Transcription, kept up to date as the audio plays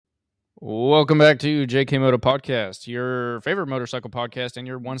Welcome back to JK Moto Podcast, your favorite motorcycle podcast and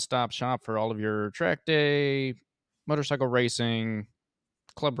your one-stop shop for all of your track day, motorcycle racing,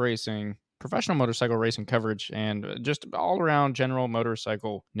 club racing, professional motorcycle racing coverage, and just all around general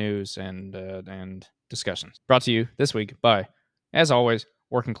motorcycle news and discussions. Brought to you this week by, as always,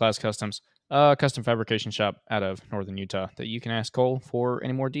 Working Class Customs, a custom fabrication shop out of northern Utah that you can ask Cole for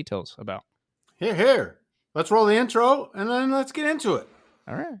any more details about. Here. Let's roll the intro and then let's get into it.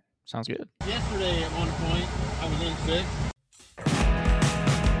 All right. Sounds good. Yesterday at one point, I was in sixth.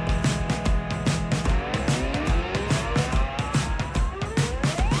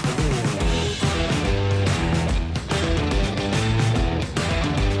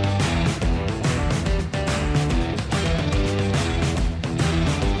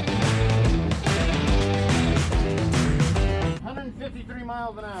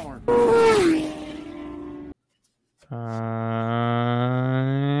 Miles an hour.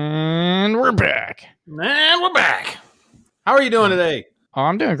 And we're back. And we're back. How are you doing today? Oh,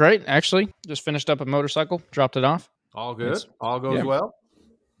 I'm doing great, actually. Just finished up a motorcycle, dropped it off. All good. All goes well.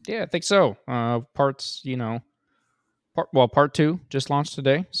 Yeah, I think so. Part 2 just launched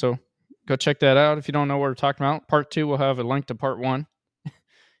today, so go check that out if you don't know what we're talking about. Part 2 will have a link to part 1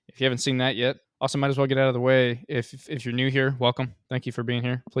 if you haven't seen that yet. Also, might as well get out of the way. If you're new here, welcome. Thank you for being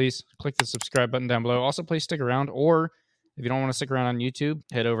here. Please click the subscribe button down below. Also, please stick around. Or if you don't want to stick around on YouTube,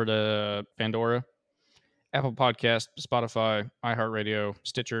 head over to Pandora, Apple Podcast, Spotify, iHeartRadio,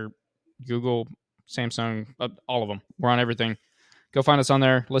 Stitcher, Google, Samsung, all of them. We're on everything. Go find us on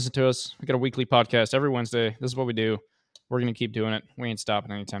there. Listen to us. We got a weekly podcast every Wednesday. This is what we do. We're going to keep doing it. We ain't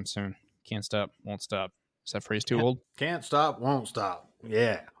stopping anytime soon. Can't stop, won't stop. Is that phrase too old? Can't stop, won't stop.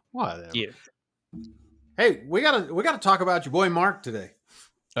 Yeah. Whatever. Yeah. Hey, we gotta talk about your boy Mark today.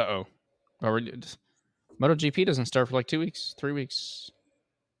 Uh-oh. MotoGP doesn't start for like 2 weeks, 3 weeks.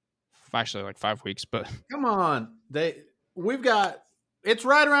 Actually, like 5 weeks, but come on. It's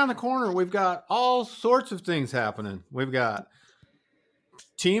right around the corner. We've got all sorts of things happening. We've got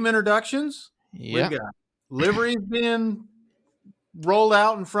team introductions. yeah. We've got liveries being rolled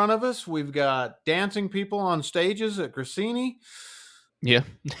out in front of us. We've got dancing people on stages at Gresini. Yeah.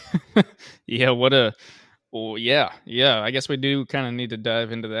 Yeah, I guess we do kind of need to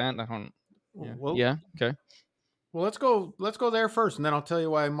dive into that. Okay. Well, let's go there first, and then I'll tell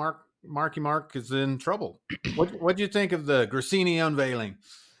you why Marky Mark is in trouble. What do you think of the Gresini unveiling?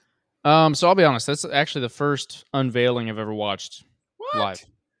 So I'll be honest, that's actually the first unveiling I've ever watched live.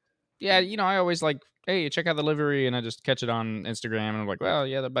 Yeah, I always like, hey, check out the livery, and I just catch it on Instagram, and I'm like, well,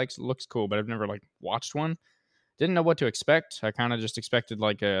 yeah, the bike looks cool, but I've never like watched one. Didn't know what to expect. I kind of just expected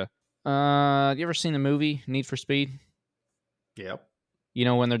like you ever seen the movie Need for Speed? Yep.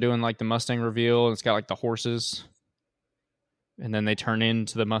 When they're doing like the Mustang reveal, and it's got like the horses, and then they turn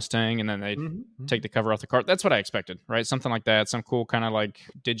into the Mustang, and then they take the cover off the car. That's what I expected, right? Something like that. Some cool kind of like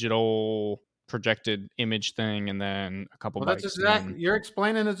digital projected image thing, and then a couple bikes. That's exactly. You're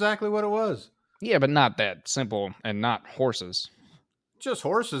explaining exactly what it was. Yeah, but not that simple, and not horses. Just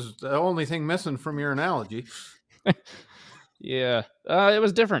horses. The only thing missing from your analogy. Yeah, it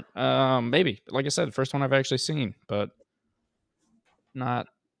was different. Maybe, like I said, the first one I've actually seen, but not.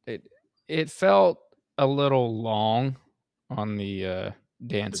 It felt a little long on the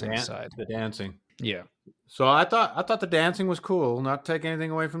dancing side. The dancing. Yeah. So I thought the dancing was cool. Not to take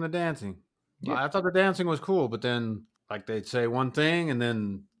anything away from the dancing. Yeah. I thought the dancing was cool, but then like they'd say one thing, and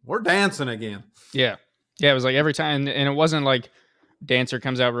then we're dancing again. Yeah. Yeah. It was like every time, and it wasn't like dancer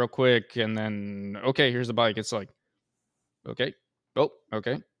comes out real quick and then okay, here's the bike. It's like, okay, oh,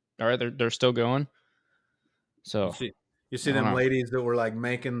 okay, all right, they're still going. So you see them ladies that were like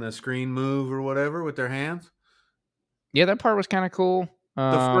making the screen move or whatever with their hands. Yeah, that part was kind of cool.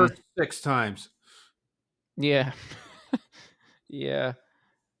 The first 6 times. Yeah. Yeah,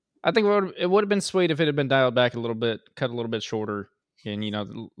 I think it would have been sweet if it had been dialed back a little bit, cut a little bit shorter.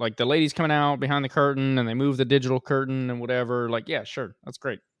 And, like the ladies coming out behind the curtain and they move the digital curtain and whatever. Like, yeah, sure. That's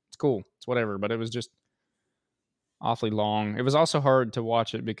great. It's cool. It's whatever. But it was just awfully long. It was also hard to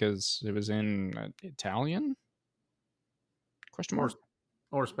watch it because it was in Italian? Question mark.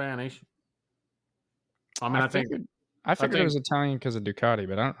 Or Spanish. I mean, I figured it was Italian because of Ducati,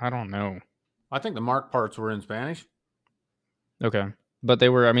 but I don't know. I think the Mark parts were in Spanish. Okay. But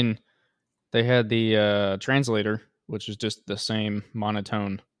they had the translator, which is just the same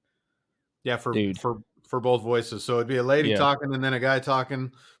monotone. Yeah, for both voices. So it'd be a lady talking and then a guy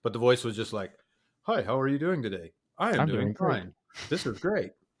talking, but the voice was just like, "Hi, how are you doing today? I'm doing fine. This is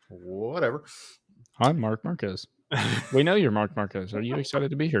great. Whatever. I'm Mark Marquez. We know you're Mark Marquez. Are you excited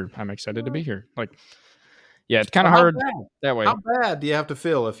to be here? I'm excited to be here." Like, yeah, it's kind of hard that way. How bad do you have to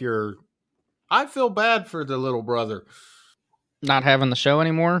feel if you're I feel bad for the little brother. Not having the show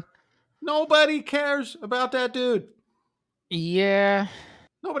anymore? Nobody cares about that dude. Yeah.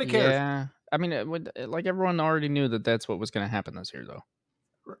 Nobody cares. Yeah. I mean, everyone already knew that that's what was going to happen this year, though.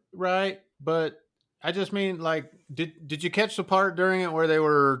 Right. But I just mean, like, did you catch the part during it where they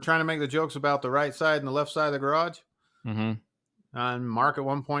were trying to make the jokes about the right side and the left side of the garage? Mm-hmm. And Mark at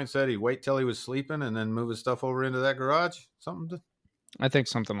one point said he'd wait till he was sleeping and then move his stuff over into that garage. I think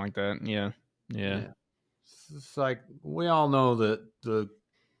something like that. Yeah. It's like, we all know that the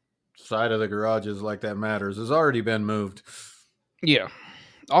side of the garages like that matters has already been moved. Yeah.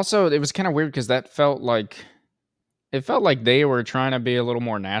 Also, it was kind of weird because it felt like they were trying to be a little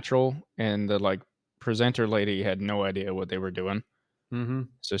more natural, and the presenter lady had no idea what they were doing. Mm-hmm.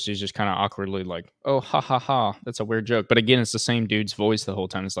 So she's just kind of awkwardly like, "Oh, ha ha ha, that's a weird joke." But again, it's the same dude's voice the whole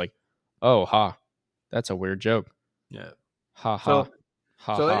time. It's like, "Oh, ha, that's a weird joke." Yeah. Ha ha.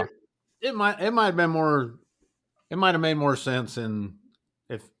 Ha so ha. It might have been more. It might have made more sense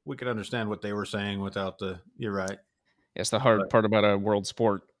if we could understand what they were saying without the. You're right. It's the hard part about a world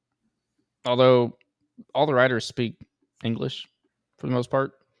sport. Although all the riders speak English for the most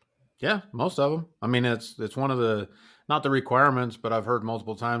part. Yeah, most of them. I mean, it's one of the, not the requirements, but I've heard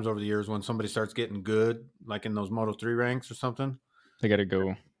multiple times over the years when somebody starts getting good, like in those Moto3 ranks or something, they got to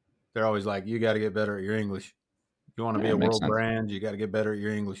go. They're always like, you got to get better at your English. If you want to be a world brand, you got to get better at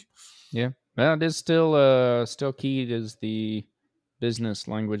your English. Yeah, well, it is still key as the business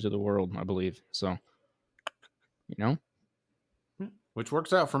language of the world, I believe. So, which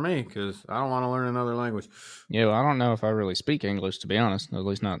works out for me because I don't want to learn another language. Yeah, well, I don't know if I really speak English, to be honest. At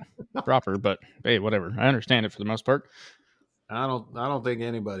least not proper. But hey, whatever. I understand it for the most part. I don't think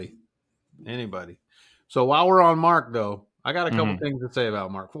anybody. So while we're on Mark, though, I got a couple things to say about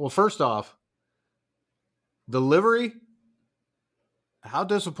Mark. Well, first off, the livery. How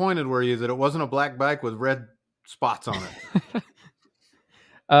disappointed were you that it wasn't a black bike with red spots on it?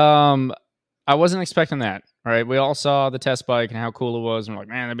 I wasn't expecting that. All right, we all saw the test bike and how cool it was, and we're like,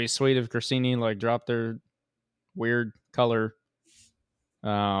 man, that'd be sweet if Gresini dropped their weird color.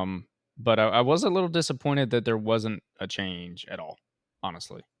 But I was a little disappointed that there wasn't a change at all.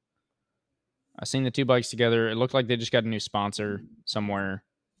 Honestly, I seen the two bikes together. It looked like they just got a new sponsor somewhere,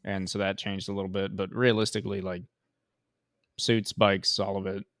 and so that changed a little bit. But realistically, suits, bikes, all of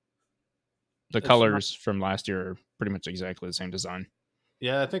it, the colors from last year are pretty much exactly the same design.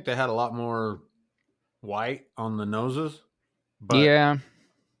 Yeah, I think they had a lot more white on the noses. But yeah,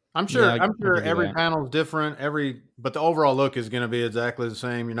 I'm sure every panel is different. But the overall look is going to be exactly the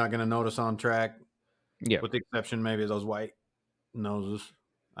same. You're not going to notice on track. Yeah, with the exception maybe of those white noses,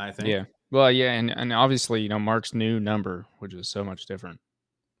 I think. Yeah, well, yeah, and obviously Mark's new number, which is so much different.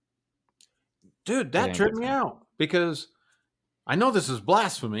 Dude, that tripped me out because I know this is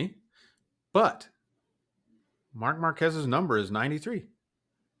blasphemy, but Marc Marquez's number is 93.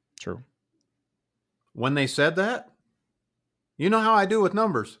 True. When they said that, you know how I do with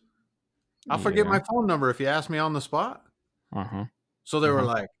numbers. I'll forget my phone number if you ask me on the spot. Uh-huh. So they were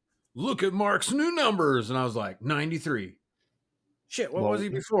like, look at Mark's new numbers. And I was like, 93. Shit, what was he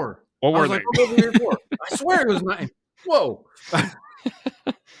before? What were they? What was he before? I swear it was 9. Whoa.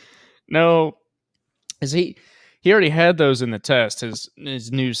 No. He already had those in the test, his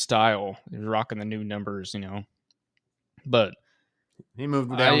new style. He was rocking the new numbers, But he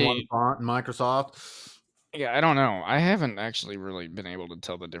moved down one font in Microsoft. Yeah, I don't know. I haven't actually really been able to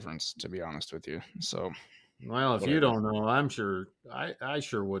tell the difference, to be honest with you. So, well, if you don't know, I'm sure I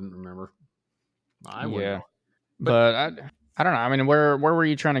sure wouldn't remember. I wouldn't. Yeah, but I don't know. I mean, where were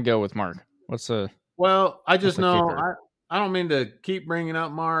you trying to go with Mark? Well, I just know I don't mean to keep bringing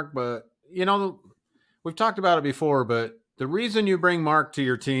up Mark, but we've talked about it before. But the reason you bring Mark to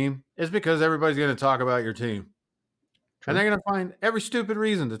your team is because everybody's going to talk about your team. True. And they're going to find every stupid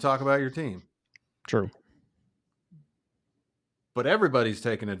reason to talk about your team. True. But everybody's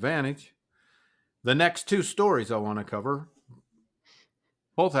taking advantage. The next two stories I want to cover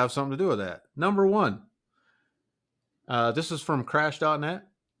both have something to do with that. Number one, this is from Crash.net.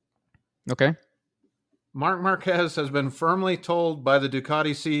 Okay. Marc Marquez has been firmly told by the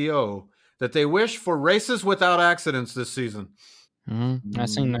Ducati CEO that they wish for races without accidents this season. Mm-hmm. I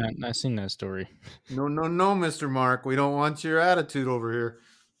seen that story. No, Mr. Mark. We don't want your attitude over here.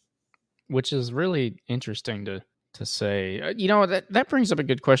 Which is really interesting to say. That brings up a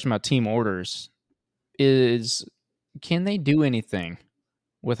good question about team orders. Can they do anything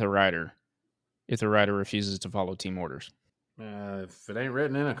with a rider if the rider refuses to follow team orders? If it ain't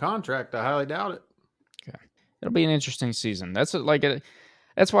written in a contract, I highly doubt it. Okay. It'll be an interesting season. That's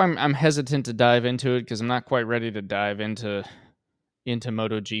why I'm hesitant to dive into it, because I'm not quite ready to dive into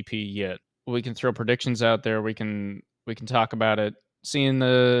MotoGP yet. we can throw predictions out there. We can talk about it. Seeing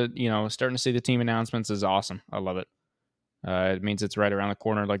starting to see the team announcements is awesome. I love it. It means it's right around the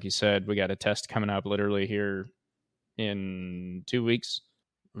corner. Like you said, we got a test coming up literally here in 2 weeks.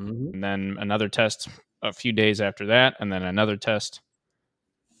 Mm-hmm. And then another test a few days after that. And then another test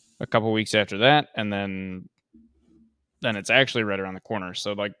a couple weeks after that. And then it's actually right around the corner.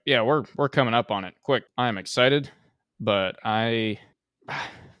 So like, yeah, we're coming up on it quick. I am excited, but I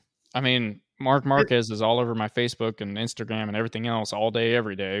mean, Marc Marquez is all over my Facebook and Instagram and everything else all day,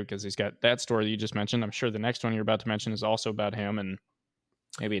 every day, because he's got that story that you just mentioned. I'm sure the next one you're about to mention is also about him and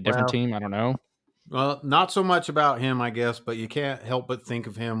maybe a different team. I don't know. Well, not so much about him, I guess, but you can't help but think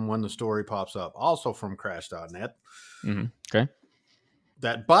of him when the story pops up. Also from Crash.net. Mm-hmm. Okay.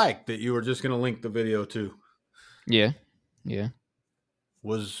 That bike that you were just going to link the video to. Yeah.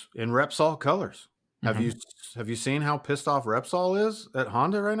 Was in Repsol colors. Mm-hmm. Have you seen how pissed off Repsol is at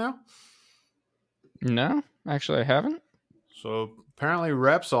Honda right now? No, actually I haven't. So apparently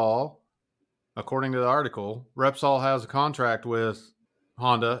Repsol, according to the article, Repsol has a contract with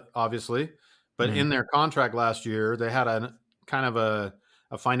Honda, obviously, but in their contract last year, they had a kind of a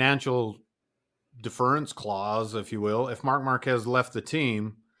financial deference clause, if you will. If Marc Marquez left the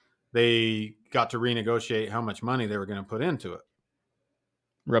team, they got to renegotiate how much money they were going to put into it.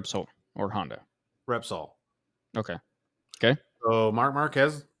 Repsol or Honda? Repsol. Okay. So Marc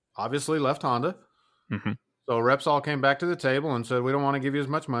Marquez obviously left Honda. Mm-hmm. So Repsol came back to the table and said, we don't want to give you as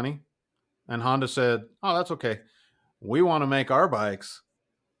much money. And Honda said, oh, that's okay. We want to make our bikes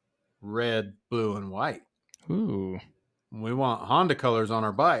red, blue, and white. Ooh. We want Honda colors on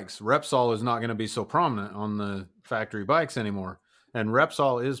our bikes. Repsol is not going to be so prominent on the factory bikes anymore. And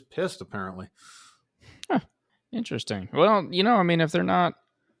Repsol is pissed, apparently. Huh. Interesting. Well, I mean, if they're not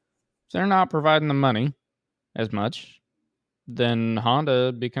providing the money as much, then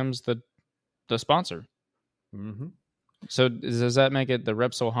Honda becomes the sponsor. Mm-hmm. So does that make it the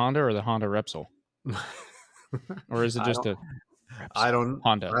Repsol Honda or the Honda Repsol? Or is it just a Repsol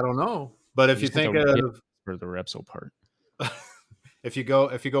Honda? I don't know. But if you think of for the Repsol part, if you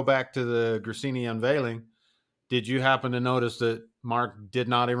go back to the Gresini unveiling, did you happen to notice that Marc did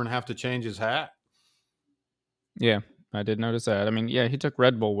not even have to change his hat? Yeah, I did notice that. I mean, yeah, he took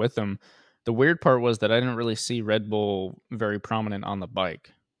Red Bull with him. The weird part was that I didn't really see Red Bull very prominent on the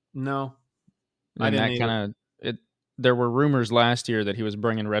bike. No. And that there were rumors last year that he was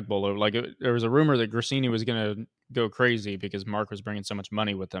bringing Red Bull over. Like there was a rumor that Gresini was going to go crazy because Marc was bringing so much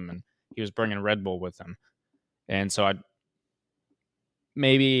money with him and he was bringing Red Bull with him. And so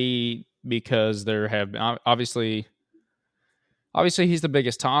maybe because there have been, obviously he's the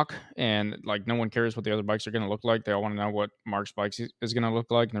biggest talk and like no one cares what the other bikes are going to look like. They all want to know what Marc's bike is going to look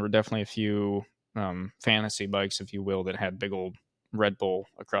like. And there were definitely a few fantasy bikes, if you will, that had big old Red Bull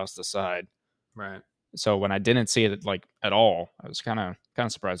across the side. Right. So when I didn't see it like at all, I was kind of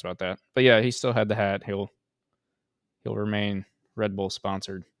surprised about that. But yeah, he still had the hat. He'll remain Red Bull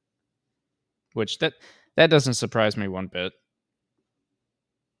sponsored, which that doesn't surprise me one bit.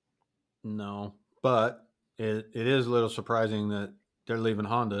 No, but it is a little surprising that they're leaving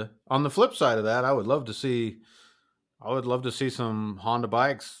Honda. On the flip side of that, I would love to see some Honda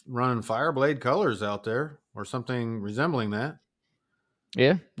bikes running Fireblade colors out there or something resembling that.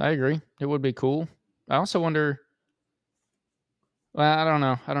 Yeah, I agree. It would be cool. I also wonder, well, I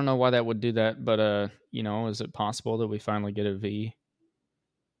don't know why that would do that, but is it possible that we finally get a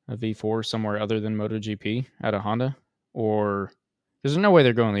V4 somewhere other than MotoGP out of Honda? Or there's no way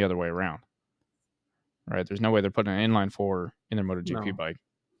they're going the other way around. Right? There's no way they're putting an inline 4 in their MotoGP bike.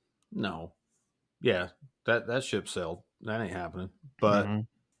 No. Yeah, that ship sailed. That ain't happening. But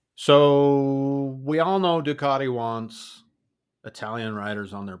so we all know Ducati wants Italian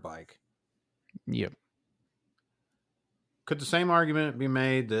riders on their bike. Yep. Could the same argument be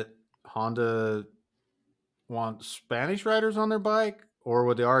made that Honda wants Spanish riders on their bike? Or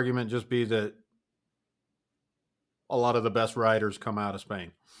would the argument just be that a lot of the best riders come out of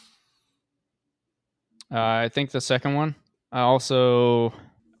Spain? I think the second one. I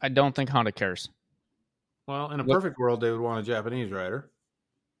don't think Honda cares. Well, in a perfect world, they would want a Japanese rider.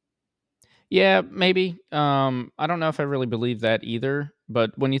 Yeah, maybe. I don't know if I really believe that either.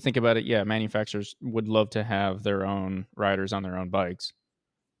 But when you think about it, yeah, manufacturers would love to have their own riders on their own bikes.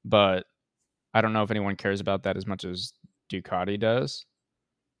 But I don't know if anyone cares about that as much as Ducati does.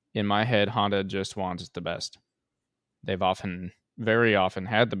 In my head, Honda just wants the best. They've very often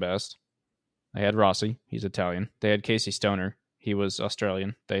had the best. They had Rossi. He's Italian. They had Casey Stoner. He was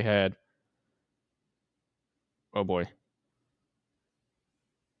Australian. They had, oh boy.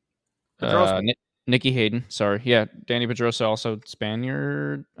 Nicky Hayden. Sorry. Yeah. Danny Pedrosa, also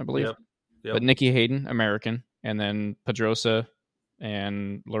Spaniard, I believe. Yep. Yep. But Nicky Hayden, American, and then Pedrosa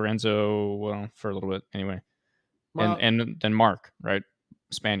and Lorenzo, well, for a little bit anyway. Well, and then Mark, right?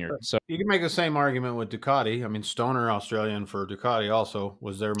 Spaniard. So you can make the same argument with Ducati. I mean, Stoner, Australian for Ducati, also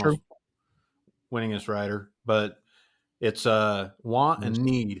was their most winningest rider. But it's want and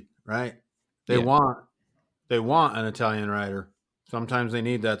need, right? They want an Italian rider. Sometimes they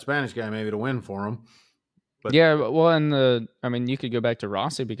need that Spanish guy maybe to win for them. But yeah, well, and you could go back to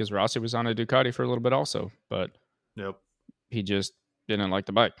Rossi because Rossi was on a Ducati for a little bit also, but he just didn't like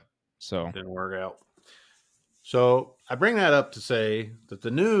the bike, so didn't work out. So I bring that up to say that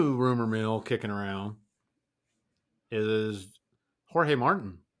the new rumor mill kicking around is Jorge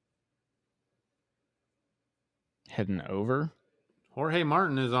Martin heading over. Jorge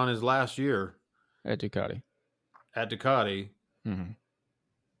Martin is on his last year at Ducati. Mm-hmm.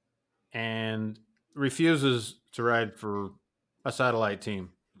 And refuses to ride for a satellite team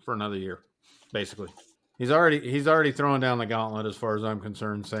for another year, basically. He's already throwing down the gauntlet as far as I'm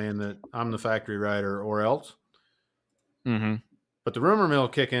concerned, saying that I'm the factory rider or else. Mm-hmm. But the rumor mill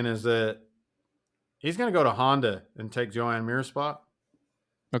kicking is that he's going to go to Honda and take Joan Mir's spot.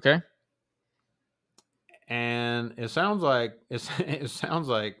 Okay. And it sounds like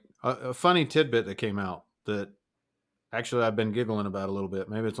a funny tidbit that came out that actually I've been giggling about a little bit.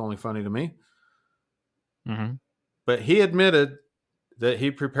 Maybe it's only funny to me. Mm-hmm. But he admitted that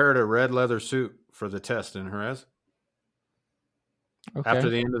he prepared a red leather suit for the test in Jerez after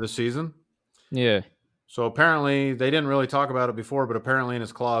the end of the season. Yeah. So apparently they didn't really talk about it before, but apparently in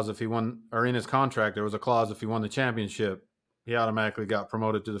his clause, if he won, or in his contract, there was a clause if he won the championship, he automatically got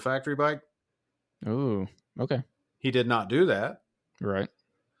promoted to the factory bike. Ooh, okay. He did not do that. Right.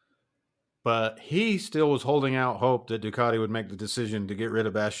 But he still was holding out hope that Ducati would make the decision to get rid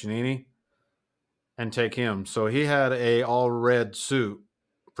of Bastianini and take him. So he had a all red suit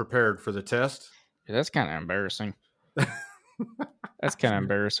prepared for the test. Yeah, that's kind of embarrassing. That's kind of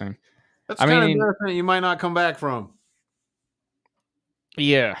embarrassing. That's kind of embarrassing you might not come back from.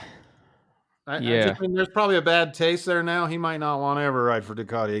 Yeah. I just mean, there's probably a bad taste there now. He might not want to ever ride for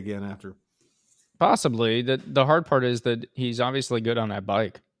Ducati again after. Possibly. The hard part is that he's obviously good on that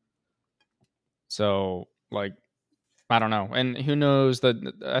bike. So, like, I don't know. And who knows that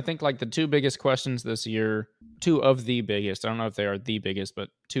I think like the two biggest questions this year, two of the biggest, I don't know if they are the biggest, but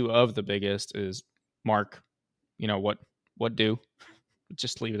two of the biggest is Mark, what do?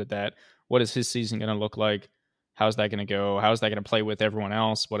 Just leave it at that. What is his season going to look like? How's that going to go? How's that going to play with everyone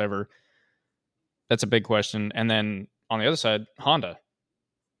else? Whatever. That's a big question. And then on the other side, Honda.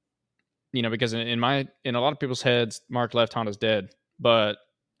 Because in a lot of people's heads, Mark left, Honda's dead. But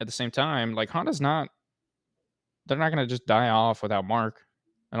at the same time, like Honda's not, they're not going to just die off without Mark.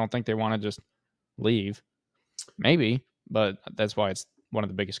 I don't think they want to just leave. Maybe, but that's why it's one of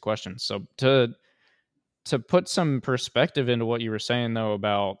the biggest questions. So to put some perspective into what you were saying, though,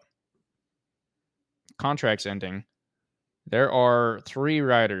 about contracts ending, there are 3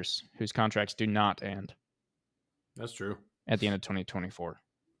 riders whose contracts do not end. That's true. At the end of 2024,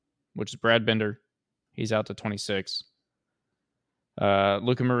 which is Brad Binder. He's out to 26.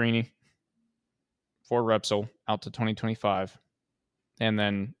 Luca Marini for Repsol out to 2025. And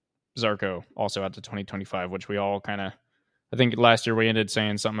then Zarco also out to 2025, which we all kind of, I think last year we ended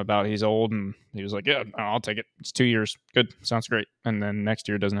saying something about he's old, and he was like, yeah, I'll take it. It's 2 years. Good. Sounds great. And then next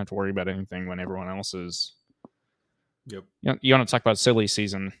year doesn't have to worry about anything when everyone else is. Yep. You want to talk about silly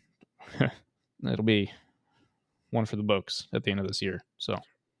season. It'll be one for the books at the end of this year. So,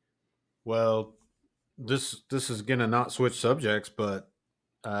 well, this is going to not switch subjects, but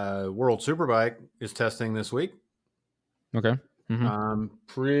World Superbike is testing this week. Okay. Mm-hmm. I'm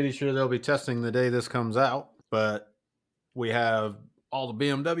pretty sure they'll be testing the day this comes out, but we have all the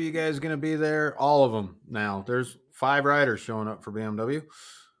BMW guys going to be there. All of them now. There's 5 riders showing up for BMW.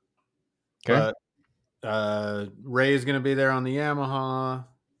 Okay. But Ray is going to be there on the Yamaha.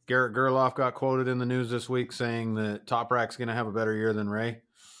 Garrett Gerloff got quoted in the news this week saying that Toprak's going to have a better year than Ray.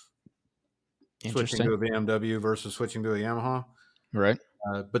 Switching to a BMW versus switching to a Yamaha. Right.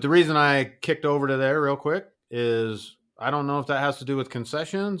 But the reason I kicked over to there real quick is I don't know if that has to do with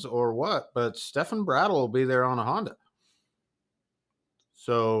concessions or what, but Stefan Bradl will be there on a Honda.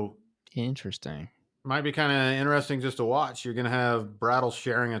 So interesting. Might be kind of interesting just to watch. You're going to have Bradl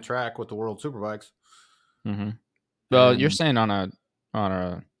sharing a track with the World Superbikes. Mm-hmm. Well, you're saying on a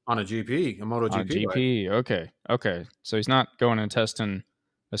GP, a MotoGP. GP. Okay. So he's not going and testing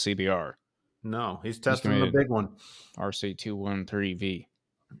a CBR. No, he's testing the big one. RC213V.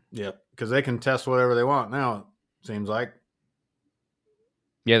 Yeah, because they can test whatever they want now, it seems like.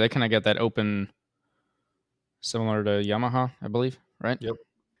 Yeah, they kind of get that open, similar to Yamaha, I believe, right? Yep.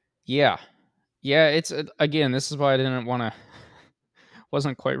 Yeah. Yeah, it's again. This is why I didn't want to.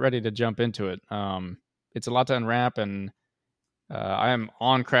 Wasn't quite ready to jump into it. It's a lot to unwrap, and I am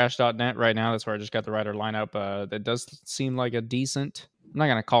on Crash.net right now. That's where I just got the rider lineup. That does seem like a decent. I'm not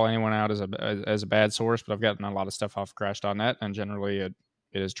gonna call anyone out as a bad source, but I've gotten a lot of stuff off Crash.net, and generally it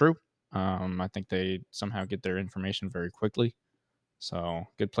is true. I think they somehow get their information very quickly, so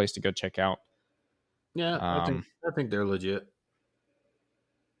good place to go check out. Yeah, I think they're legit.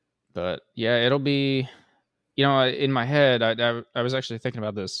 But yeah, it'll be. In my head, I was actually thinking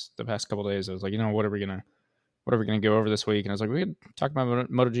about this the past couple of days. I was like, what are we gonna go over this week? And I was like, we could talk about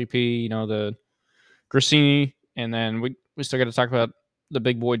MotoGP, the Gresini, and then we still got to talk about the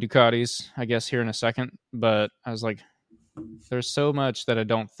big boy Ducatis, I guess, here in a second. But I was like, there's so much that I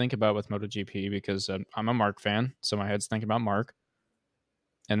don't think about with MotoGP because I'm a Marc fan, so my head's thinking about Marc.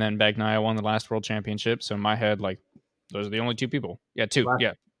 And then Bagnaia won the last World Championship, so in my head, like, those are the only two people. Yeah, two.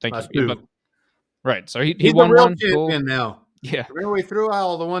 Yeah, thank you. But, right, so he won the real one. Champion now. Yeah. Remember we threw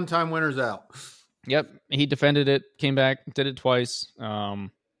all the one-time winners out. Yep, he defended it, came back, did it twice. Not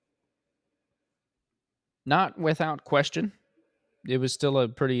without question. It was still a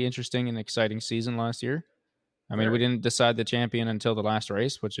pretty interesting and exciting season last year. I mean, we didn't decide the champion until the last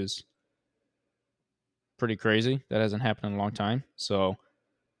race, which is pretty crazy. That hasn't happened in a long time. So,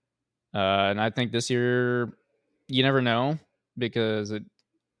 and I think this year, you never know because the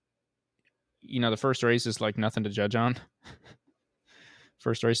first race is like nothing to judge on.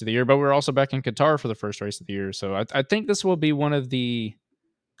 First race of the year, but we're also back in Qatar for the first race of the year. So I think this will be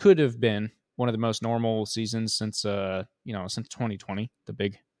could have been one of the most normal seasons since 2020, the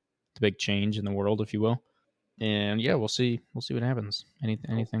big change in the world, if you will. And yeah, we'll see what happens.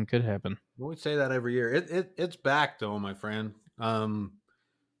 Anything could happen. We say that every year. It's back though, my friend.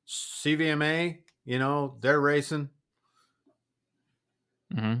 CVMA, they're racing.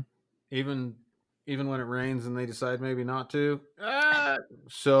 Mm-hmm. Even when it rains and they decide maybe not to.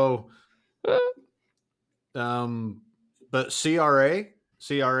 But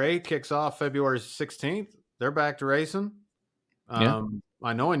CRA kicks off February 16th. They're back to racing. Yeah.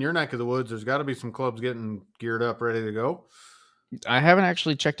 I know in your neck of the woods, there's got to be some clubs getting geared up, ready to go. I haven't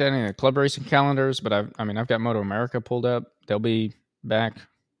actually checked any of the club racing calendars, but I've got Moto America pulled up. They'll be back.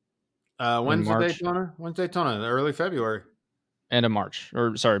 When's Daytona? When's Daytona? Early February. End of March.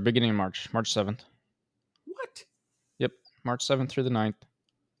 Or, sorry, beginning of March. March 7th. What? Yep. March 7th through the 9th.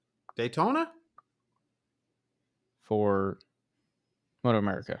 Daytona? For Moto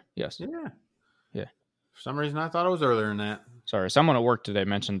America, yes. Yeah. Yeah. For some reason, I thought it was earlier than that. Sorry, someone at work today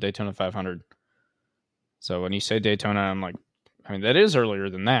mentioned Daytona 500. So when you say Daytona, I'm like, that is earlier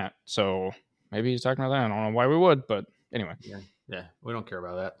than that. So maybe he's talking about that. I don't know why we would, but anyway. Yeah, we don't care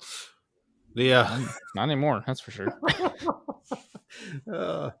about that. Not anymore, that's for sure.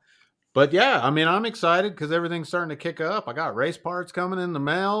 But yeah, I'm excited because everything's starting to kick up. I got race parts coming in the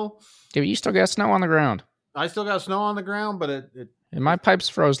mail. Yeah, but you still got snow on the ground. I still got snow on the ground, but and my pipes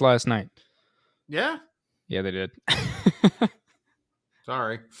froze last night. Yeah? Yeah, they did.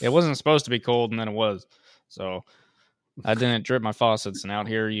 Sorry. It wasn't supposed to be cold, and then it was. So I didn't drip my faucets, and out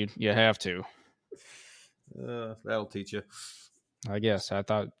here you have to. That'll teach you. I guess. I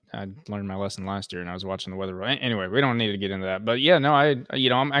thought I'd learned my lesson last year, and I was watching the weather. Anyway, we don't need to get into that. But yeah, no,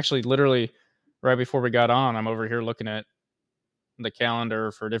 I'm actually literally right before we got on, I'm over here looking at the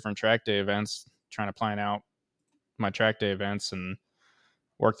calendar for different track day events, trying to plan out my track day events and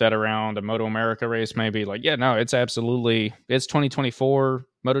work that around a Moto America race maybe. Like, yeah, no, it's 2024.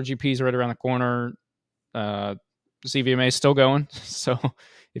 MotoGP is right around the corner. CVMA is still going. So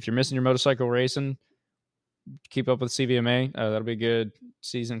if you're missing your motorcycle racing, keep up with CVMA. That'll be a good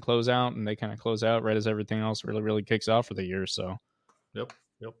season closeout, and they kind of close out right as everything else really, really kicks off for the year. So, yep.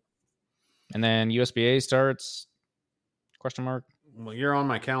 And then USBA starts? Question mark. Well, you're on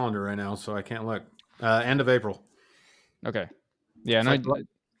my calendar right now, so I can't look. End of April. Okay. Yeah,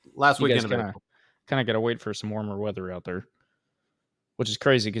 last weekend of April. Kind of got to wait for some warmer weather out there, which is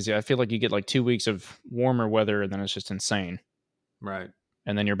crazy because I feel like you get like 2 weeks of warmer weather, and then it's just insane. Right.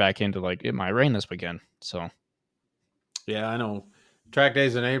 And then you're back into like, it might rain this weekend. So, yeah, I know. Track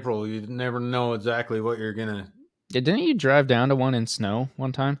days in April, you never know exactly what you're gonna. Yeah, didn't you drive down to one in snow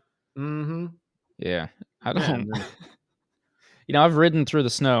one time? Mm-hmm. Yeah, I don't. I've ridden through the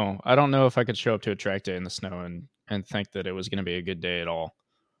snow. I don't know if I could show up to a track day in the snow and think that it was going to be a good day at all.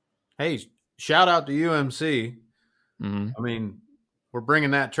 Hey, shout out to UMC. Mm-hmm. We're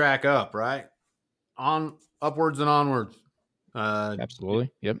bringing that track up, right? Upwards and onwards.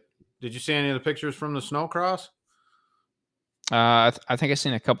 Absolutely. Yep. Did you see any of the pictures from the snowcross? I think I've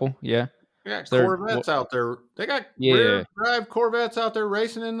seen a couple. Yeah. They got Corvettes out there. They got rear drive Corvettes out there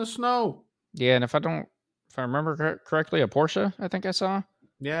racing in the snow. Yeah, and if I remember correctly, a Porsche, I think I saw.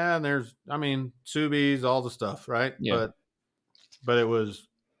 Yeah, and there's, Subies, all the stuff, right? Yeah. But it was,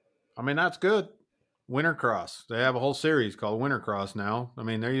 that's good. Winter Cross. They have a whole series called Winter Cross now.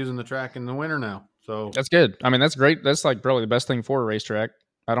 They're using the track in the winter now. So that's good. That's great. That's like probably the best thing for a racetrack.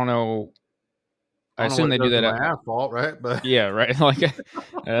 I don't know. I assume they do that at asphalt, right? But yeah, right. Like,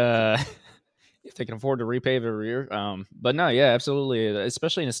 if they can afford to repave every year. But no, yeah, absolutely.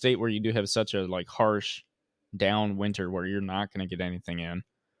 Especially in a state where you do have such a like harsh down winter where you're not going to get anything in.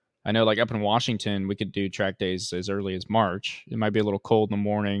 I know, like up in Washington, we could do track days as early as March. It might be a little cold in the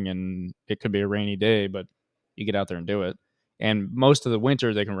morning, and it could be a rainy day, but you get out there and do it. And most of the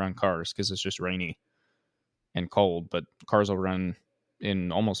winter, they can run cars because it's just rainy and cold. But cars will run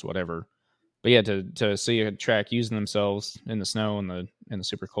in almost whatever. But yeah, to see a track using themselves in the snow and the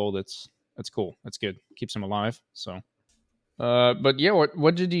super cold, that's cool. That's good. Keeps them alive. So, but yeah,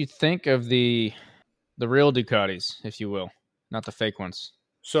 what did you think of the real Ducatis, if you will, not the fake ones?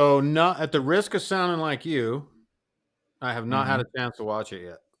 So, not at the risk of sounding like you, I have not had a chance to watch it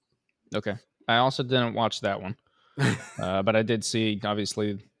yet. Okay, I also didn't watch that one, but I did see,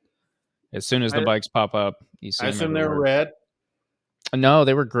 obviously, as soon as the bikes pop up, you see. I assume they were red. No,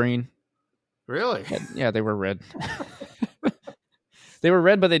 they were green. Really? Yeah, they were red. They were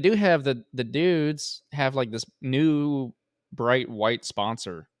red, but they do have the dudes have like this new bright white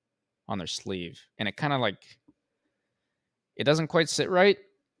sponsor on their sleeve, and it kind of like it doesn't quite sit right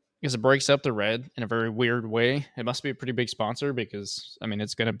because it breaks up the red in a very weird way. It must be a pretty big sponsor because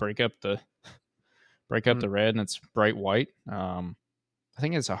it's going to break up the red, and it's bright white. I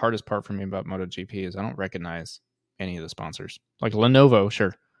think it's the hardest part for me about MotoGP is I don't recognize any of the sponsors. Like Lenovo,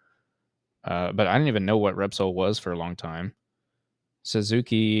 sure, but I didn't even know what Repsol was for a long time.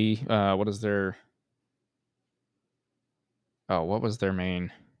 Suzuki, what is their? Oh, what was their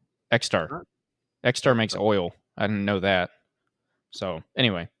main? X-Star. X-Star makes oil. I didn't know that. So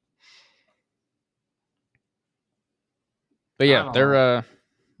anyway, but yeah,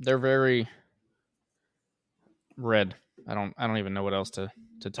 they're very red. I don't even know what else to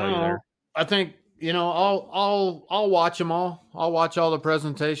tell you there. I think I'll watch them all. I'll watch all the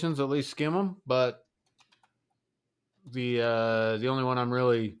presentations, at least skim them. But the only one I'm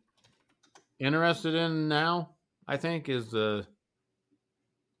really interested in now, I think, is the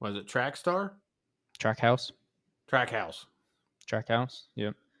Trackstar? Trackhouse. Trackhouse.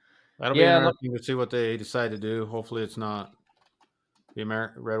 Yep. That'll be interesting to see what they decide to do. Hopefully, it's not the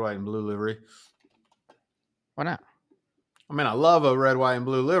red, white, and blue livery. Why not? I love a red, white, and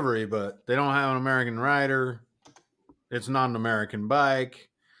blue livery, but they don't have an American rider. It's not an American bike.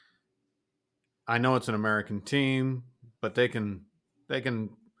 I know it's an American team, but they can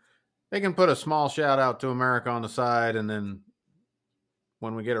put a small shout out to America on the side, and then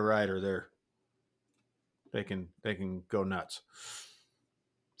when we get a rider, they can go nuts.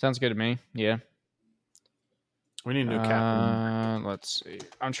 Sounds good to me. Yeah. We need a new captain. Let's see.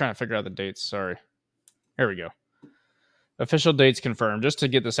 I'm trying to figure out the dates. Sorry. Here we go. Official dates confirmed. Just to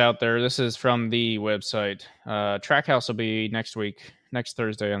get this out there, this is from the website. Trackhouse will be next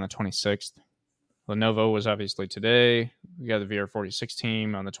Thursday on the 26th. Lenovo was obviously today. We got the VR46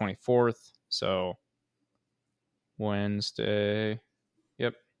 team on the 24th. So Wednesday.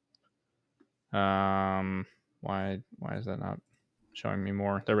 Yep. Why is that not showing me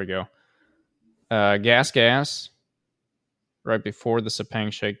more? There we go. Gas right before the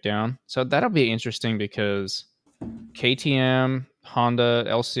Sepang shakedown. So that'll be interesting because KTM, Honda,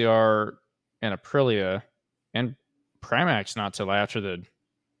 LCR, and Aprilia, and Pramac not till after the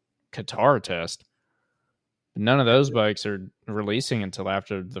Qatar test. None of those bikes are releasing until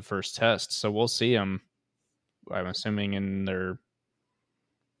after the first test. So we'll see them, I'm assuming, in their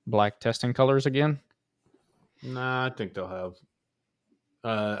black testing colors again. Nah, I think they'll have.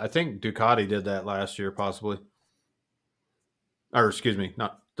 I think Ducati did that last year, possibly. Or excuse me,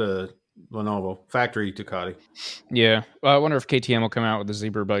 not the Lenovo factory Ducati. Yeah, well, I wonder if KTM will come out with the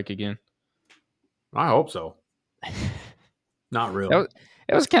Zebra bike again. I hope so. Not really.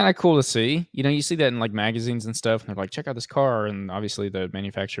 It was kind of cool to see. You see that in like magazines and stuff, and they're like, "Check out this car," and obviously the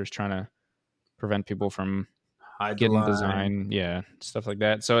manufacturer's trying to prevent people from getting design, yeah, stuff like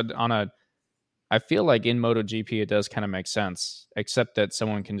that. So I feel like in MotoGP it does kind of make sense, except that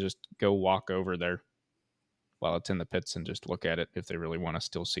someone can just go walk over there while it's in the pits and just look at it if they really want to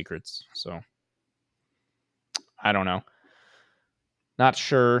steal secrets. So I don't know, not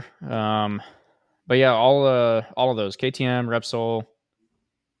sure. But yeah, all of those KTM, Repsol,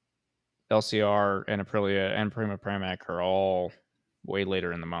 LCR, and Aprilia, and Prima Pramac are all way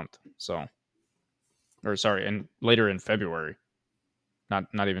later in the month. So, or sorry, and later in February,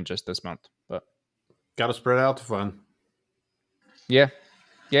 Not even just this month, but got to spread out the fun. Yeah,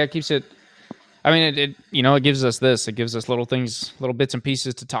 it keeps it. I mean, it gives us this. It gives us little things, little bits and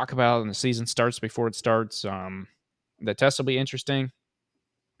pieces to talk about, and the season starts before it starts. The test will be interesting.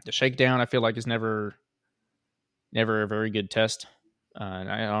 The shakedown, I feel like, is never a very good test. And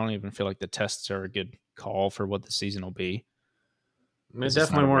I don't even feel like the tests are a good call for what the season will be. They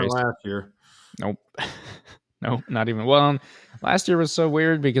definitely weren't last year. Nope. Nope, not even. Well, last year was so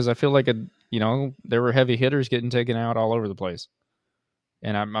weird because I feel like there were heavy hitters getting taken out all over the place.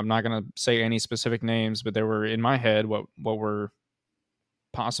 And I'm not going to say any specific names, but there were, in my head, what were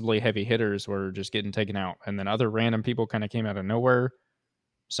possibly heavy hitters were just getting taken out. And then other random people kind of came out of nowhere.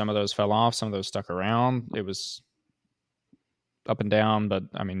 Some of those fell off. Some of those stuck around. It was up and down, but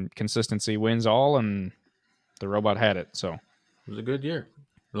I mean, consistency wins all, and the robot had it. So it was a good year.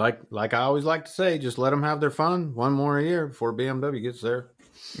 Like I always like to say, just let them have their fun one more year before BMW gets there.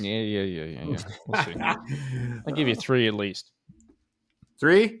 Yeah. We'll see. I'll give you 3 at least.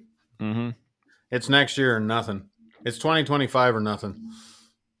 3? Mm-hmm. It's next year or nothing. It's 2025 or nothing.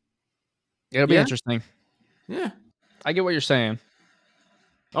 It'll be interesting. Yeah. I get what you're saying.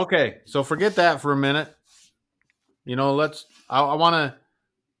 Okay, so forget that for a minute. I wanted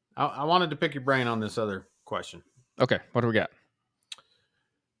to pick your brain on this other question. Okay, what do we got?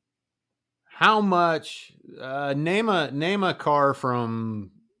 How much name a car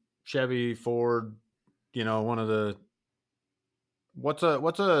from Chevy, Ford, one of the what's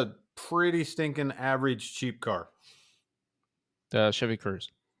a pretty stinking average cheap car? The Chevy Cruze.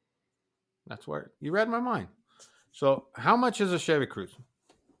 That's where you read my mind. So, how much is a Chevy Cruze?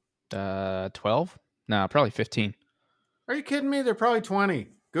 12? No, probably 15. Are you kidding me? They're probably 20.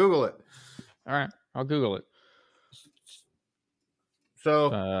 Google it. All right, I'll Google it. So,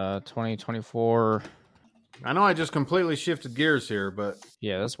 2024. I know I just completely shifted gears here, but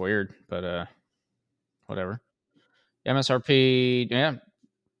yeah, that's weird. But whatever. MSRP. Yeah.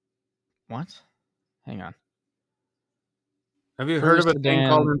 What? Hang on. Have you heard of a thing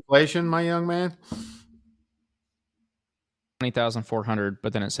called inflation, my young man? 20,400,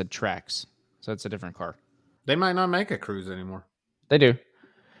 but then it said Trax, so it's a different car. They might not make a Cruze anymore. They do.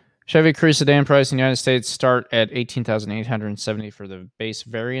 Chevy Cruze sedan price in the United States start at $18,870 for the base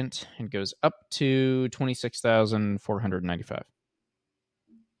variant and goes up to $26,495.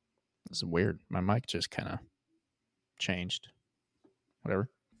 This is weird. My mic just kind of changed.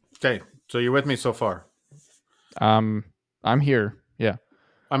 Whatever. Okay, so you're with me so far? I'm here. Yeah.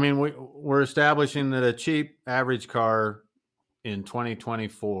 I mean, we're establishing that a cheap average car in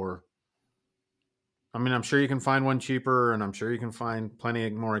 2024. I mean, I'm sure you can find one cheaper, and I'm sure you can find plenty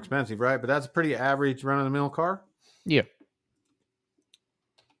more expensive, right? But that's a pretty average run-of-the-mill car. Yeah.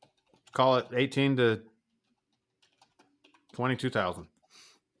 Call it 18 to 22,000.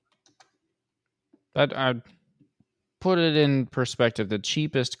 I'd put it in perspective. The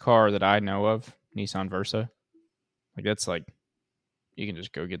cheapest car that I know of, Nissan Versa, that's you can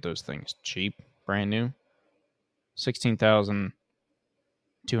just go get those things cheap, brand new,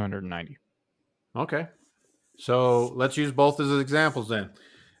 $16,290. Okay. So let's use both as examples then.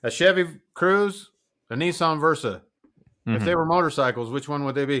 A Chevy Cruze, a Nissan Versa. Mm-hmm. If they were motorcycles, which one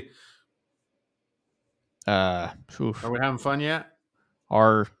would they be? Are we having fun yet?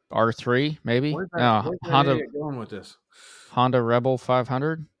 R3, maybe? No, Honda going with this. Honda Rebel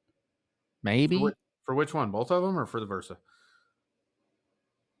 500? Maybe? For which one? Both of them or for the Versa?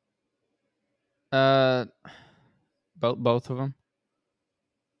 Both of them.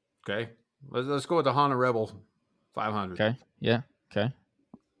 Okay. Let's go with the Honda Rebel 500. Okay. Yeah. Okay.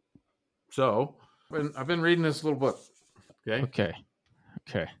 So, I've been reading this little book. Okay.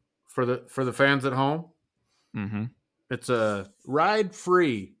 For the fans at home. Mm-hmm. It's a Ride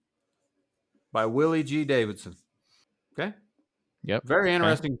Free by Willie G. Davidson. Okay. Yep. Very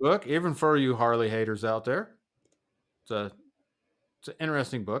interesting book, even for you Harley haters out there. It's an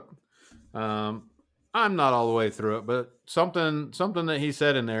interesting book. I'm not all the way through it, but something that he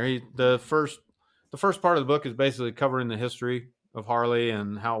said in there. The first part of the book is basically covering the history of Harley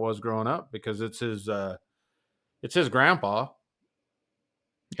and how it was growing up, because it's his grandpa.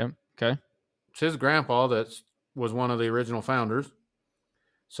 Yep. Okay. It's his grandpa that was one of the original founders.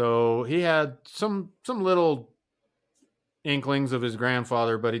 So he had some little inklings of his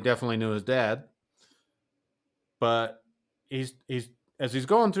grandfather, but he definitely knew his dad. But he's as he's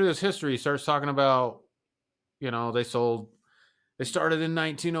going through this history, he starts talking about, they started in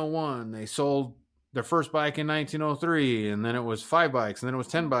 1901. They sold their first bike in 1903, and then it was 5 bikes, and then it was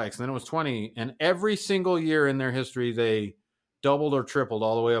 10 bikes, and then it was 20. And every single year in their history, they doubled or tripled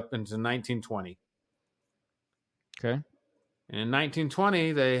all the way up into 1920. Okay. In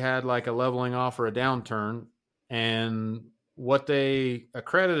 1920, they had like a leveling off or a downturn. And what they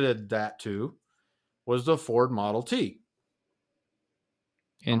accredited that to was the Ford Model T.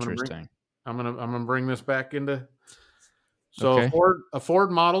 Interesting. I'm gonna bring this back into. So okay. a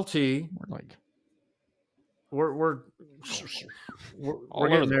Ford Model T. We're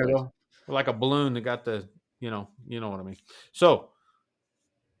getting there though. We're like a balloon that got the you know what I mean. So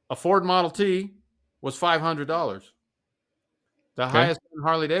a Ford Model T was $500. The highest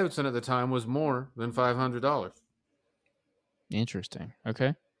Harley Davidson at the time was more than $500. Interesting.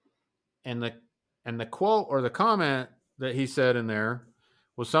 Okay. And the quote or the comment that he said in there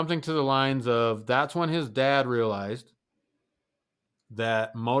was something to the lines of, that's when his dad realized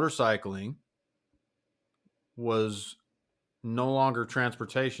that motorcycling was no longer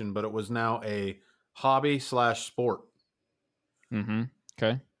transportation, but it was now a hobby/sport. Mm-hmm.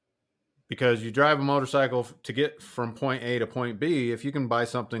 Okay. Because you drive a motorcycle to get from point A to point B. If you can buy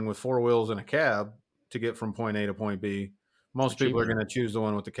something with 4 wheels and a cab to get from point A to point B, most people are going to choose the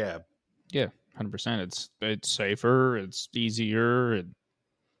one with the cab. Yeah, 100%. It's safer, it's easier,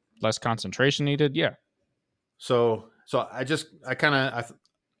 less concentration needed. Yeah. So I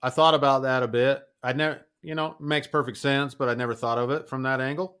thought about that a bit. I never, it makes perfect sense, but I never thought of it from that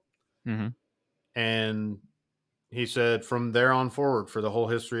angle. Mm-hmm. And he said from there on forward, for the whole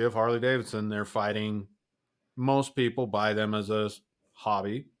history of Harley Davidson, they're fighting. Most people buy them as a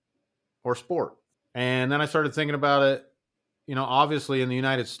hobby or sport. And then I started thinking about it. Obviously in the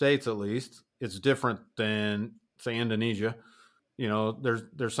United States, at least, it's different than, say, Indonesia.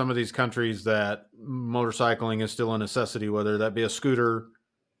 There's some of these countries that motorcycling is still a necessity, whether that be a scooter.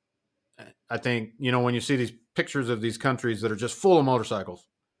 I think, when you see these pictures of these countries that are just full of motorcycles.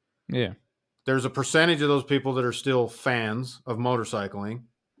 Yeah. There's a percentage of those people that are still fans of motorcycling,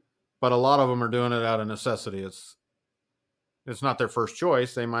 but a lot of them are doing it out of necessity. It's not their first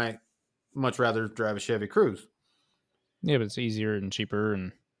choice. They might much rather drive a Chevy Cruze. Yeah, but it's easier and cheaper.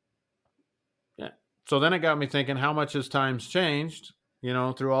 And yeah. So then it got me thinking, how much has times changed,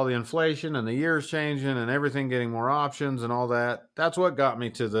 through all the inflation and the years changing and everything getting more options and all that. That's what got me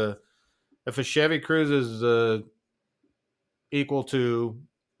to if a Chevy Cruze is equal to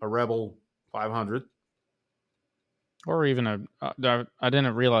a Rebel 500. Or even I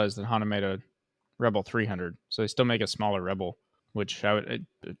didn't realize that Honda made a Rebel 300. So they still make a smaller Rebel, which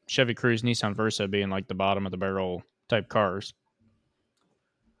Chevy Cruze, Nissan Versa being like the bottom of the barrel type cars.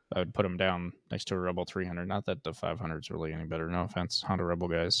 I would put them down next to a Rebel 300. Not that the 500 is really any better. No offense, Honda Rebel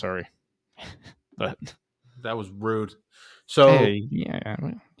guys. Sorry. But that was rude. So, hey, yeah,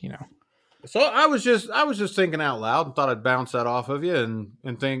 So I was just thinking out loud and thought I'd bounce that off of you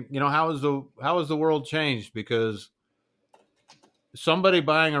and think, how has the world changed? Because somebody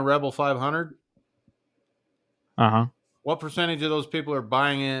buying a Rebel 500, what percentage of those people are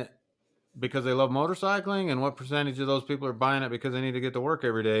buying it because they love motorcycling, and what percentage of those people are buying it because they need to get to work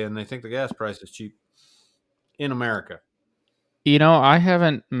every day and they think the gas price is cheap in America? I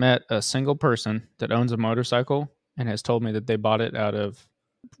haven't met a single person that owns a motorcycle and has told me that they bought it out of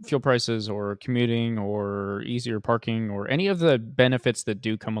fuel prices or commuting or easier parking or any of the benefits that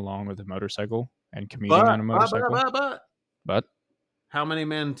do come along with a motorcycle and commuting on a motorcycle. But how many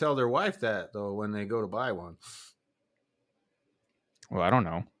men tell their wife that, though, when they go to buy one? Well, I don't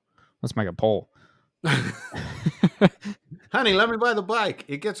know. Let's make a poll. Honey, let me buy the bike.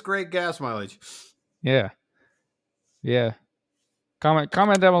 It gets great gas mileage. Yeah. Comment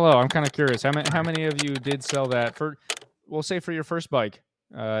down below. I'm kind of curious. How many of you did sell that we'll say for your first bike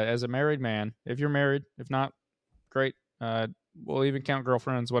as a married man? If you're married, if not, great. We'll even count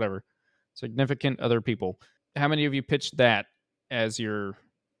girlfriends, whatever. Significant other people. How many of you pitched that as your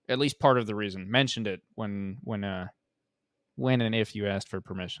at least part of the reason? Mentioned it when and if you asked for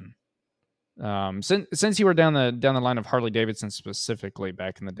permission. Since you were down the line of Harley Davidson specifically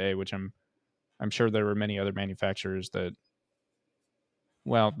back in the day, which I'm sure there were many other manufacturers that,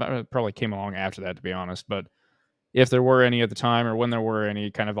 well, probably came along after that, to be honest. But if there were any at the time, or when there were any,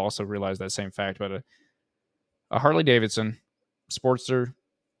 kind of also realized that same fact. But a Harley Davidson Sportster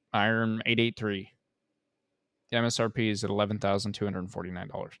Iron 883, the MSRP is at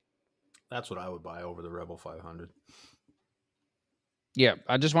 $11,249. That's what I would buy over the Rebel 500. Yeah,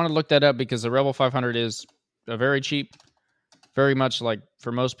 I just want to look that up because the Rebel 500 is a very cheap, very much like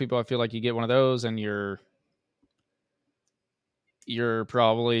for most people, I feel like you get one of those and you're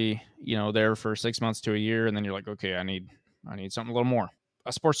probably, there for 6 months to a year. And then you're like, okay, I need something a little more.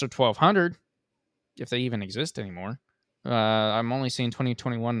 A Sportster 1200, if they even exist anymore. I'm only seeing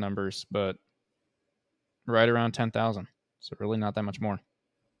 2021 numbers, but right around 10,000. So really not that much more.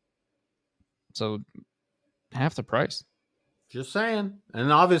 So half the price. Just saying.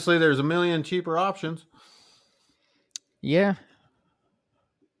 And obviously there's a million cheaper options. Yeah.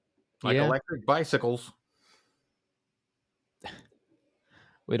 Like electric bicycles.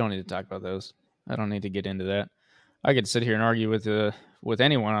 We don't need to talk about those. I don't need to get into that. I could sit here and argue with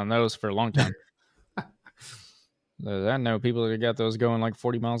anyone on those for a long time. I know people that got those going like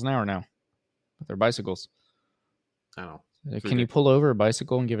 40 miles an hour now with their bicycles. I know. Can you pull over a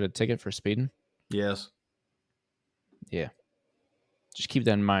bicycle and give it a ticket for speeding? Yes. Yeah. Just keep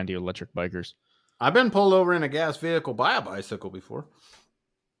that in mind, you electric bikers. I've been pulled over in a gas vehicle by a bicycle before.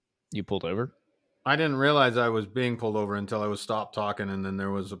 You pulled over? I didn't realize I was being pulled over until I was stopped talking, and then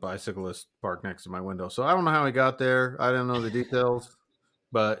there was a bicyclist parked next to my window. So I don't know how he got there. I didn't know the details,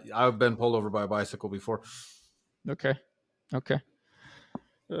 but I've been pulled over by a bicycle before. Okay.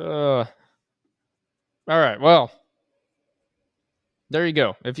 All right. Well, there you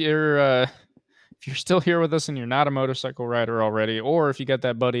go. If you're still here with us and you're not a motorcycle rider already, or if you got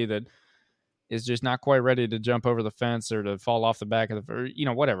that buddy that is just not quite ready to jump over the fence or to fall off the back of the,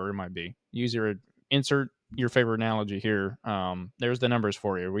 or, whatever it might be, insert your favorite analogy here. There's the numbers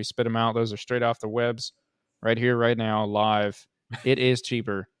for you. We spit them out. Those are straight off the webs right here, right now, live. It is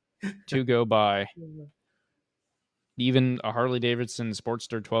cheaper to go buy even a Harley-Davidson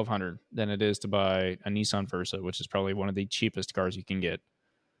Sportster 1200 than it is to buy a Nissan Versa, which is probably one of the cheapest cars you can get.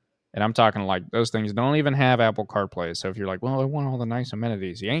 And I'm talking like those things don't even have Apple CarPlay. So if you're like, well, I want all the nice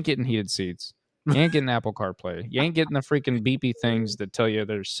amenities, you ain't getting heated seats. You ain't getting Apple CarPlay. You ain't getting the freaking beepy things that tell you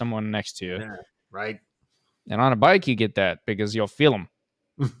there's someone next to you. Yeah, right. And on a bike, you get that because you'll feel them.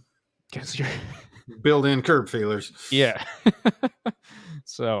 Because you're built-in curb feelers. Yeah.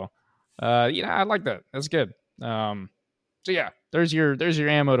 So, I like that. That's good. So yeah, there's your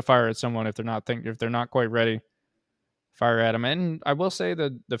ammo to fire at someone if they're not quite ready. Fire at them. And I will say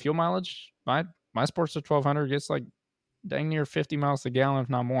the fuel mileage, my Sportster 1200 gets like dang near 50 miles a gallon, if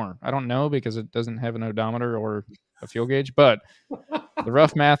not more. I don't know because it doesn't have an odometer or a fuel gauge, but the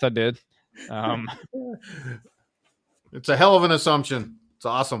rough math I did. It's a hell of an assumption. It's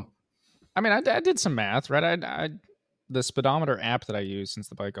awesome. I mean, I did some math, right? The speedometer app that I use, since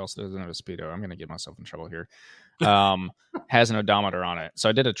the bike also doesn't have a speedo, I'm going to get myself in trouble here, has an odometer on it. So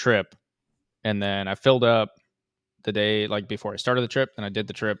I did a trip, and then I filled up the day, like before I started the trip, and I did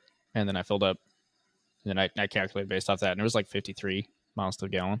the trip, and then I filled up, and then I calculated based off that, and it was like 53 miles to a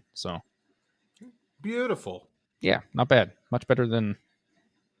gallon. So beautiful. Yeah, not bad. Much better than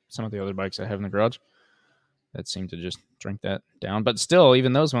some of the other bikes I have in the garage that seem to just drink that down. But still,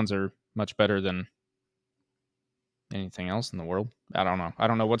 even those ones are much better than anything else in the world. I don't know.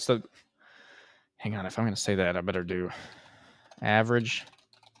 Hang on. If I'm going to say that, I better do average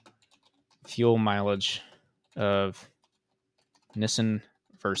fuel mileage of Nissan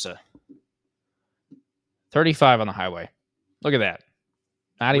Versa. 35 on the highway. Look at that.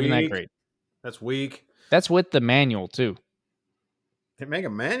 Not even that great. That's weak. That's with the manual, too. They make a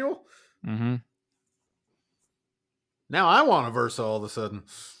manual? Mm-hmm. Now I want a Versa all of a sudden.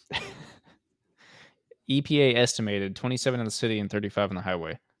 EPA estimated 27 in the city and 35 on the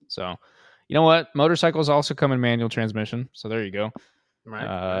highway. So, you know what? Motorcycles also come in manual transmission. So there you go.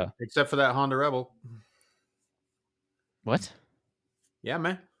 Right. Except for that Honda Rebel. What? Yeah,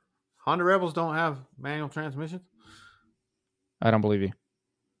 man. Honda Rebels don't have manual transmissions. I don't believe you.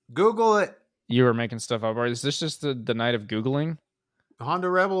 Google it. You were making stuff up. Is this just the night of Googling? Honda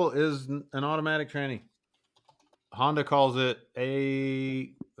Rebel is an automatic tranny. Honda calls it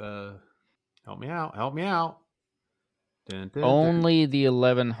a... Help me out. Only the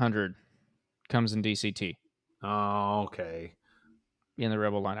 1100 comes in DCT. Oh, okay. In the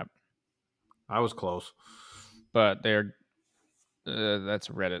Rebel lineup. I was close. But they're... that's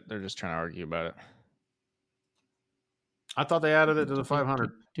Reddit. They're just trying to argue about it. I thought they added it to the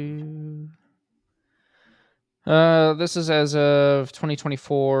 500. This is as of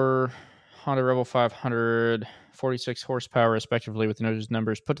 2024. Honda Rebel 500, 46 horsepower, respectively, with those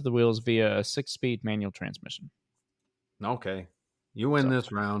numbers put to the wheels via a 6-speed manual transmission. Okay. You win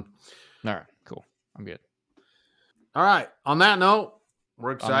this round. All right. Cool. I'm good. All right. On that note,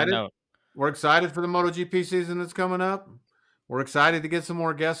 we're excited. We're excited for the MotoGP season that's coming up. We're excited to get some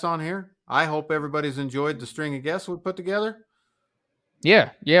more guests on here. I hope everybody's enjoyed the string of guests we put together.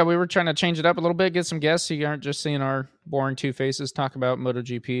 Yeah, we were trying to change it up a little bit, get some guests so you aren't just seeing our boring two faces talk about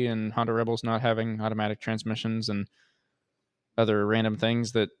MotoGP and Honda Rebels not having automatic transmissions and other random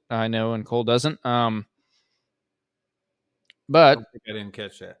things that I know and Cole doesn't. But I didn't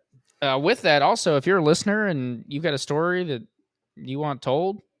catch that. With that, also, if you're a listener and you've got a story that you want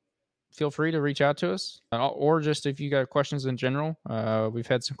told, feel free to reach out to us. Or just if you got questions in general, we've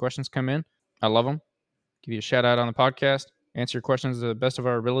had some questions come in. I love them. Give you a shout out on the podcast. answer your questions to the best of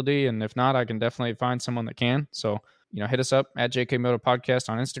our ability. And if not, I can definitely find someone that can. So, hit us up at JK Moto Podcast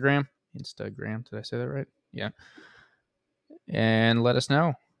on Instagram. Did I say that right? Yeah. And let us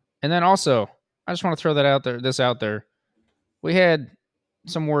know. And then also, I just want to throw out there. We had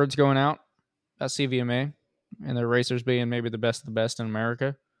some words going out about CVMA and their racers being maybe the best of the best in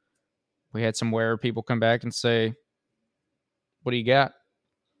America. We had some WERA people come back and say, what do you got?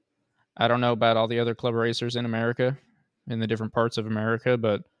 I don't know about all the other club racers in America, in the different parts of America,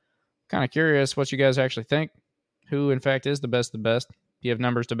 but kind of curious what you guys actually think. Who, in fact, is the best of the best? Do you have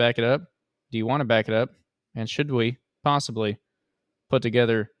numbers to back it up? Do you want to back it up? And should we possibly put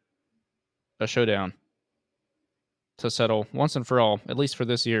together a showdown to settle once and for all, at least for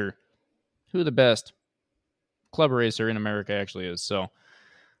this year, who the best club racer in America actually is? So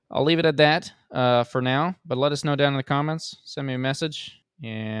I'll leave it at that for now, but let us know down in the comments. Send me a message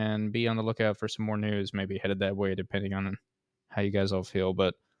and be on the lookout for some more news, maybe headed that way, depending on how you guys all feel.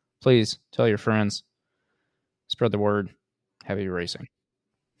 But please tell your friends, spread the word. Happy racing.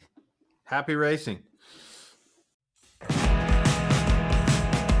 Happy racing.